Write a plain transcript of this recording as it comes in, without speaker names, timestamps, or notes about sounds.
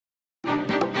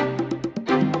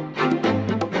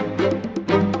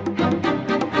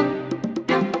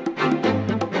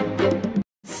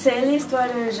C'est l'histoire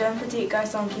d'un jeune petit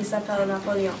garçon qui s'appelle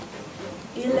Napoléon.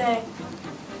 Il est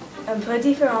un peu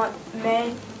différent,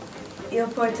 mais il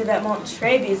porte des vêtements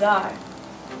très bizarres.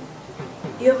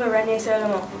 Il veut régner sur le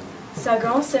monde. Sa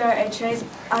grande sœur est très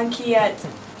inquiète.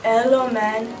 Elle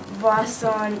l'emmène voir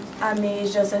son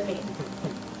amie Joséphine.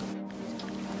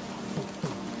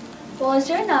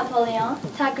 Bonjour Napoléon,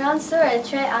 ta grande sœur est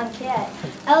très inquiète.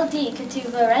 Elle dit que tu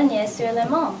veux régner sur le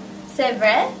monde. C'est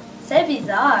vrai? C'est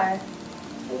bizarre.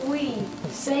 Oui,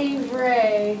 c'est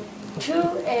vrai. Tu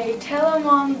es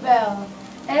tellement belle.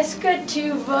 Est-ce que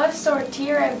tu veux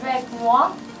sortir avec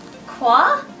moi?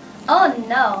 Quoi? Oh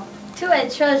non, tu es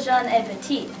trop jeune et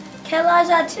petite. Quel âge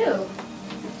as-tu?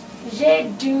 J'ai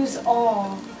 12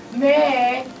 ans,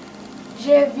 mais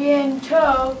j'ai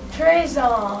bientôt 13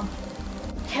 ans.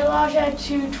 Quel âge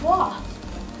as-tu toi?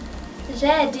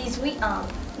 J'ai 18 ans,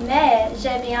 mais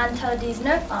j'ai bientôt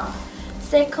 19 ans.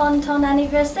 C'est quand ton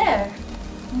anniversaire?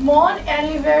 Mon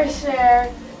anniversaire,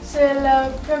 c'est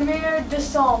le 1er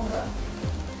décembre.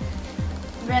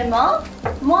 Vraiment?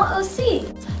 Moi aussi.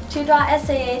 Tu dois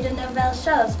essayer de nouvelles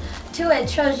choses. Tu es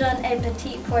trop jeune et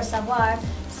petit pour savoir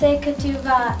ce que tu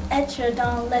vas être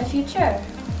dans le futur.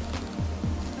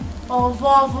 On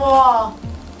va voir.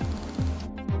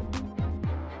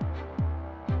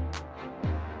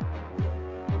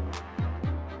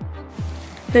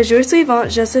 Le jour suivant,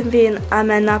 Joséphine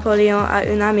amène Napoléon à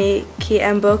une amie qui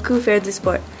aime beaucoup faire du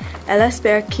sport. Elle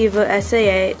espère qu'il va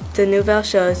essayer de nouvelles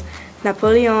choses.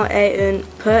 Napoléon est un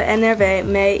peu énervé,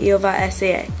 mais il va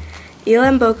essayer. Il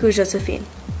aime beaucoup Joséphine.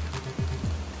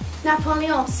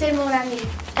 Napoléon, c'est mon ami.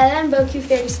 Elle aime beaucoup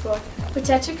faire du sport.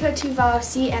 Peut-être que tu vas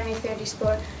aussi aimer faire du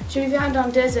sport. Je reviens dans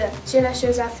 2 heures. J'ai la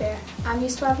chose à faire.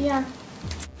 Amuse-toi bien.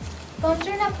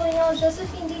 Bonjour Napoléon,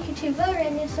 Joséphine dit que tu veux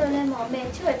régner sur le monde, mais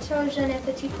tu es trop jeune et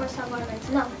petit pour savoir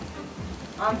maintenant.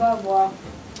 On va voir.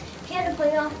 Bien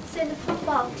Napoléon, c'est le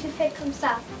football, tu fais comme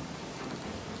ça.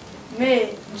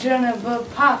 Mais je ne veux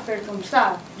pas faire comme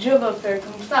ça. Je veux faire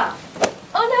comme ça.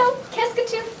 Oh non, qu'est-ce que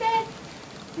tu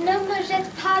fais? Ne me jette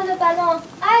pas le ballon.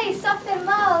 Aïe, ça fait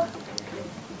mal.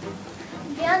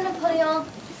 Bien Napoléon,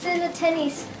 c'est le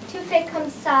tennis, tu fais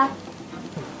comme ça.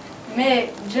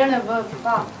 Mais je ne veux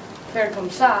pas faire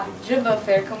comme ça. Je veux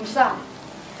faire comme ça.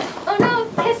 Oh non,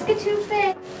 qu'est-ce que tu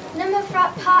fais? Ne me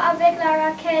frappe pas avec la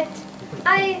raquette.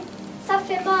 Aïe, ça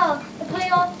fait mal.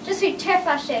 Napoléon, je suis très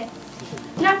fâchée.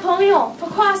 Napoléon,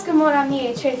 pourquoi est-ce que mon ami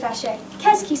est très fâché?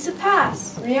 Qu'est-ce qui se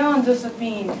passe? Rien,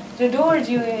 Joséphine. J'adore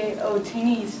jouer au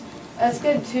tennis. Est-ce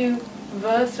que tu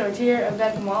veux sortir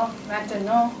avec moi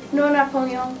maintenant? Non,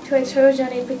 Napoléon, tu es trop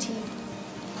jeune et petit.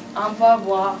 On va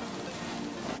voir.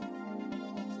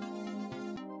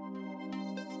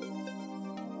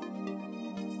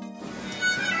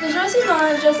 Le jour suivant,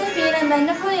 Joséphine amène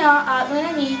Napoléon à une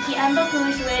amie qui aime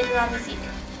beaucoup jouer de la musique.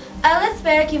 Elle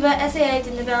espère qu'il va essayer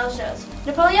de nouvelles choses.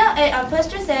 Napoléon est un peu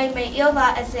stressé, mais il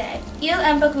va essayer. Il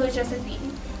aime beaucoup Joséphine.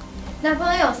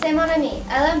 Napoléon, c'est mon ami.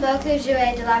 Elle aime beaucoup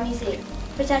jouer de la musique.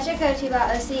 Peut-être que tu vas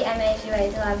aussi aimer jouer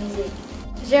de la musique.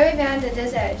 Je reviens de 2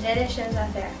 heures. J'ai des choses à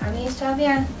faire. Amuse-toi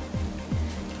bien.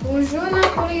 Bonjour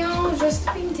Napoléon,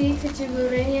 Joséphine dit que tu veux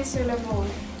régner sur le monde,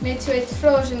 mais tu es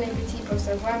trop jeune et petit pour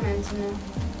savoir maintenant.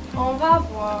 On va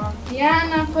voir. Bien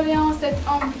Napoléon, c'est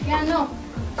un piano.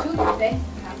 Tu fais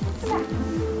comme ça.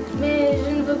 Mais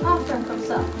je ne veux pas faire comme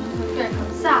ça. Je veux faire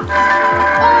comme ça.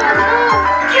 Oh non!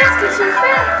 Qu'est-ce que tu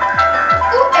fais?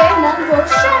 Où est mon beau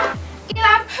chat? Il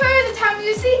a peur de ta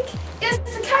musique. Il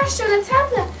se cache sur la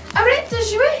table. Arrête de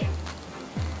jouer.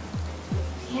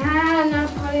 Bien,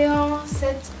 Napoléon,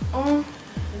 c'est un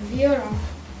violon.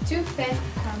 Tu fais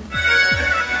comme ça.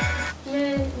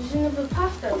 Mais je ne veux pas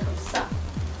faire comme ça.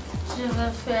 Je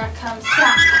veux faire comme ça.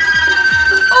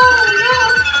 Oh non!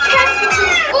 Qu'est-ce que tu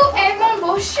fais? Où est mon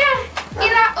beau chat?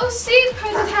 Il a aussi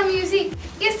peur de ta musique.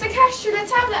 Il se cache sur la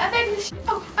table avec le chat.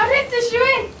 Oh, arrête de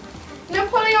jouer.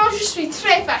 Napoléon, je suis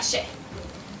très fâchée.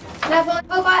 Napoléon,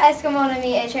 pourquoi est-ce que mon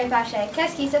ami est très fâché?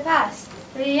 Qu'est-ce qui se passe?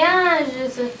 Rien,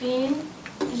 Joséphine.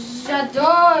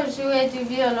 J'adore jouer du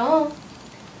violon.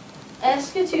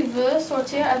 Est-ce que tu veux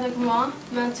sortir avec moi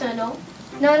maintenant?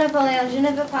 Non, Napoléon, je ne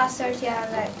veux pas sortir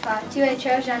avec toi. Tu es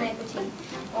trop jeune et petit.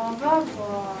 On va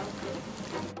voir.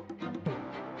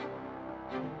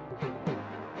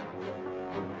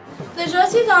 Le jour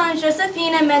suivant,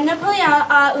 Joséphine amène Napoléon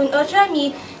à une autre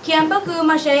amie qui aime beaucoup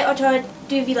marcher autour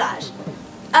du village.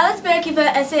 Elle espère qu'il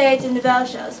va essayer de nouvelles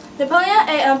choses. Napoléon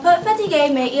est un peu fatigué,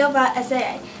 mais il va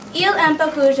essayer. Il aime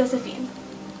beaucoup Joséphine.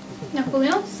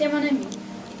 Napoléon, c'est mon ami.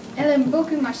 Elle aime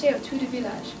beaucoup marcher autour du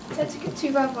village. Peut-être que tu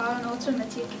vas voir un autre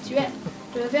métier que tu aimes.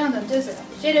 Je reviens dans 2 heures.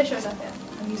 J'ai des choses à faire.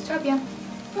 Amuse-toi bien.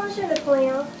 Bonjour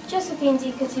Napoléon, Joséphine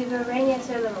dit que tu veux régner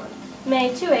sur le monde,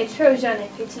 mais tu es trop jeune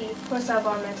et petit pour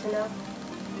savoir maintenant.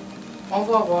 On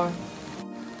va voir.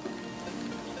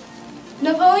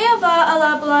 Napoléon va à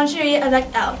la boulangerie avec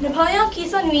elle. Napoléon qui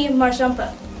s'ennuie marche un peu.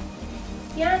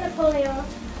 Bien Napoléon,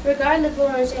 regarde le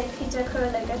boulanger qui décore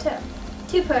le gâteau.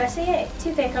 Tu peux essayer,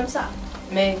 tu fais comme ça.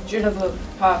 Mais je ne veux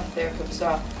pas faire comme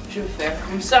ça. Je veux faire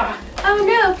comme ça. Oh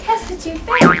non, qu'est-ce que tu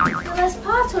fais? Ne laisse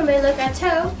pas tomber le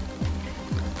gâteau.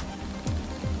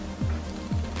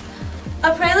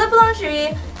 Après la boulangerie,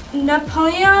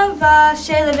 Napoléon va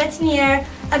chez le vétérinaire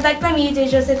avec l'ami de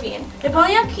Joséphine.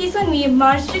 Napoléon qui s'ennuie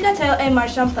mange du gâteau et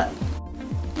marche un peu.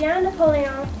 Bien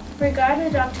Napoléon, regarde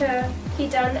le docteur qui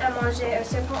donne à manger au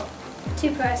serpent. Tu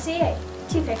peux essayer,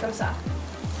 tu fais comme ça.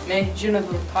 Mais je ne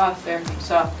veux pas faire comme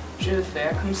ça. Je veux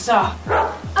faire comme ça. Oh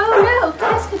non,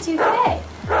 qu'est-ce que tu fais?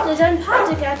 Ne donne pas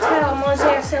de gâteau à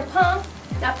manger au serpent.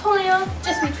 Napoléon,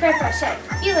 je suis très fâché.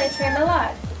 Il est très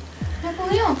malade.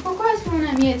 Napoléon, pourquoi est-ce que mon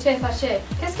ami est très fâché?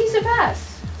 Qu'est-ce qui se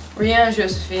passe? Rien,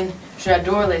 Joséphine.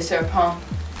 J'adore les serpents.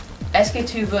 Est-ce que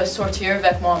tu veux sortir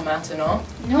avec moi maintenant?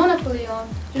 Non, Napoléon,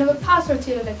 je ne veux pas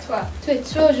sortir avec toi. Tu es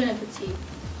trop jeune et petit.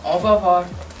 On va voir.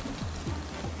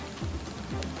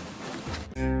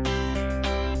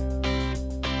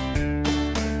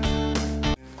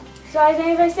 Joyeux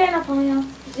anniversaire, Napoléon.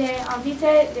 J'ai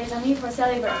invité des amis pour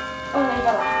célébrer. Oh, les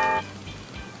voilà.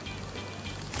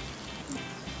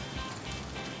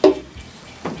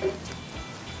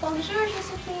 Bonjour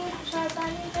Joséphine, joyeux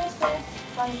anniversaire.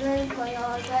 Bonjour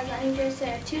Napoléon, joyeux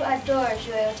anniversaire. Tu adores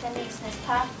jouer au tennis, n'est-ce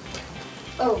pas?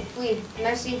 Oh, oui,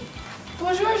 merci.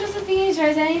 Bonjour Joséphine,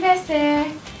 joyeux anniversaire.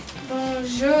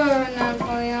 Bonjour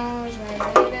Napoléon, joyeux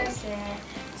anniversaire.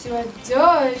 Tu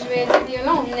adores jouer du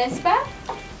violon, n'est-ce pas?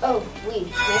 Oh, oui,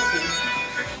 merci.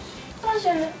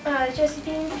 Bonjour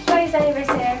Joséphine, joyeux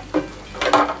anniversaire.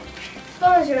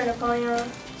 Bonjour Napoléon,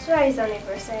 joyeux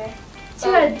anniversaire. Tu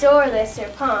adores les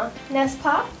serpents, n'est-ce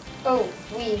pas? Oh,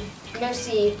 oui,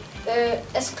 merci.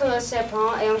 Est-ce que le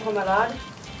serpent est encore malade?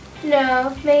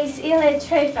 Non, mais il est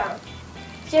très fin.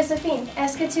 Joséphine,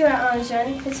 est-ce que tu as un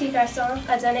jeune petit garçon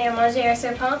à donner à manger au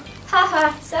serpent?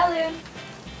 Haha, salut!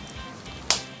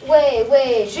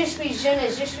 Oui, je suis jeune et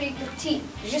je suis petit.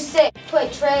 Je sais, tu es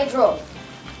très drôle.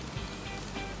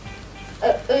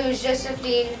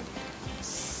 Joséphine,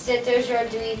 c'est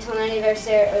aujourd'hui ton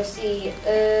anniversaire aussi.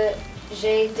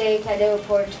 J'ai des cadeaux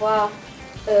pour toi.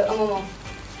 Un moment.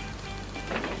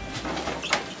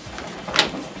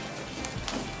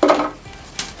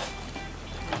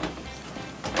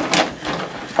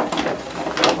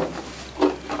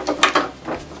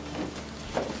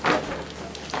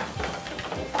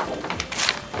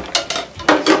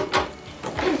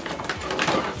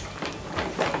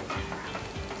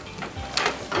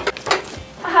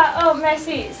 Ah, oh,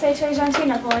 merci. C'est très gentil,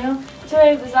 Napoléon. Tu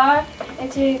es bizarre et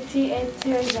tu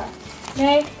es jeune.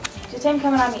 Mais je t'aime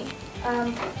comme un ami.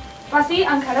 Voici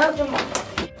un cadeau de moi.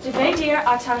 Je vais dire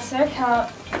à ta sœur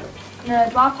qu'elle ne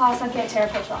doit pas s'inquiéter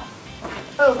pour toi.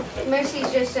 Oh, merci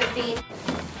Joséphine.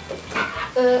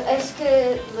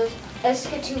 Est-ce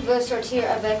que tu veux sortir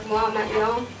avec moi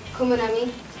maintenant, comme un ami?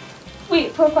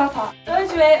 Oui, pourquoi pas. On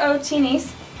peut jouer au tennis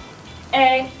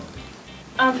et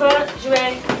on peut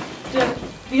jouer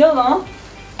du violon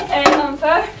et on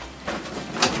peut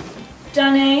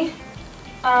donner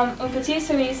une petite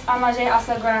cerise à manger à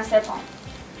ce grand serpent.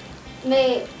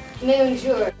 Mais un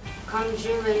jour, quand je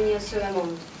règne sur le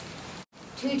monde,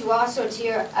 tu dois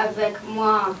sortir avec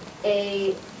moi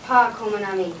et pas comme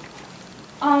un ami.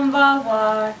 On va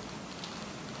voir.